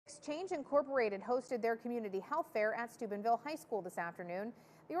Change Incorporated hosted their community health fair at Steubenville High School this afternoon.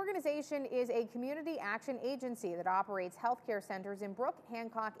 The organization is a community action agency that operates healthcare centers in Brooke,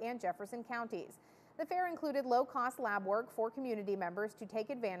 Hancock, and Jefferson counties. The fair included low-cost lab work for community members to take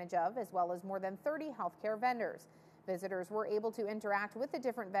advantage of, as well as more than 30 healthcare vendors. Visitors were able to interact with the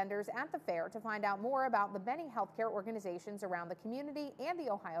different vendors at the fair to find out more about the many healthcare organizations around the community and the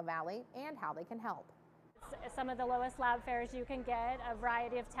Ohio Valley and how they can help. Some of the lowest lab fares you can get, a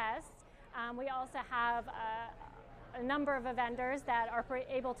variety of tests. We also have a number of vendors that are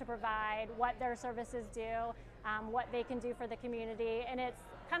able to provide what their services do, what they can do for the community, and it's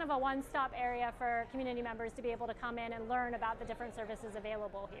kind of a one-stop area for community members to be able to come in and learn about the different services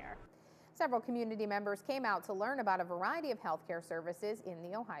available here. Several community members came out to learn about a variety of healthcare services in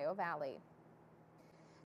the Ohio Valley.